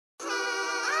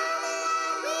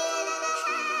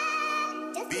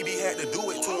BB had to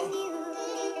do it to him.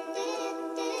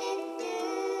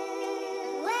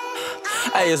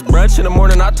 Hey, it's brunch in the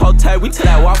morning, I told Tay, we to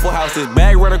that Waffle House. This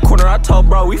bag round the corner, I told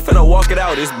bro, we finna walk it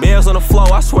out. This Bandz on the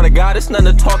floor, I swear to God, it's nothing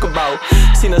to talk about.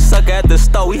 Seen a sucker at the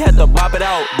store, we had to bop it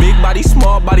out. Big body,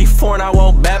 small body, foreign, I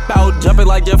won't bap out. Jumping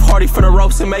like Jeff Hardy from the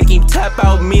ropes and make him tap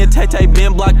out. Me and Tay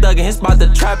been block thugging, his spot the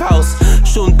trap house.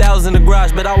 Shooting thousands in the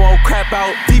garage, but I won't crap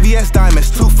out. VVS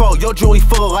diamonds, 2-4, your jewelry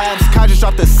full of labs. Kai just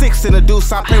dropped a 6 in the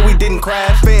deuce, I pray we didn't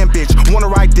crash. Fan bitch, wanna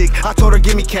ride dick, I told her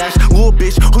give me cash. Little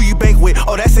bitch, who you bank with?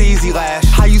 Oh, that's an easy lash.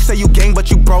 How you say you gang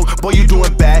but you broke, boy you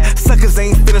doing bad. Suckers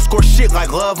ain't finna score shit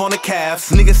like love on the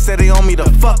Cavs. Niggas said they on me to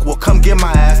fuck, well come get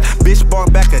my ass. Bitch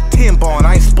brought back a 10 ball and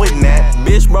I ain't splitting that.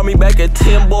 Bitch brought me back a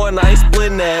 10 boy and I ain't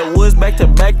splitting that. Woods back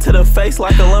to the face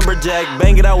like a lumberjack.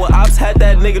 Bang it out with ops, had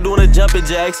that nigga doing the jumping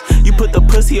jacks. You put the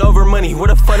pussy over money, where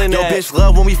the fun in that? Yo bitch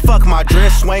love when we fuck, my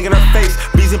dress swing in her face.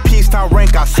 B's and P's top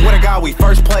rank, I swear to God we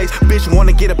first place. Bitch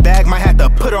wanna get a bag, might have to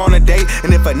put her on a date.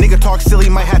 And if a nigga talk silly,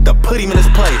 might have to put him in his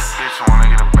place. Bitch wanna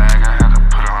get a bag, I had to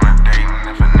put her on a date. And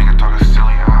if a nigga talking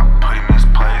silly, I'll put him in his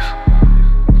place.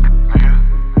 Nigga,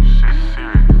 shit's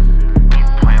serious.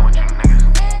 Ain't playing with you niggas.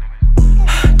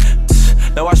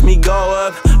 Now watch me go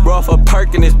up, bro off a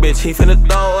perk in this bitch, he finna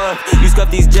throw up. You scuff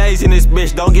these J's in this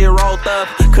bitch, don't get rolled up.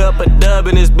 Cut up a dub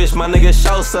in this bitch, my nigga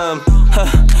show some.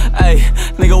 Hey,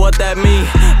 nigga what that mean?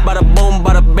 Bada boom,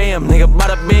 bada bam, nigga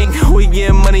bada bing. We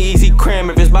getting money easy cram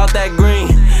if it's about that green.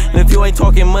 And if you ain't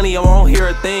talking money, I won't hear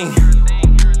a thing.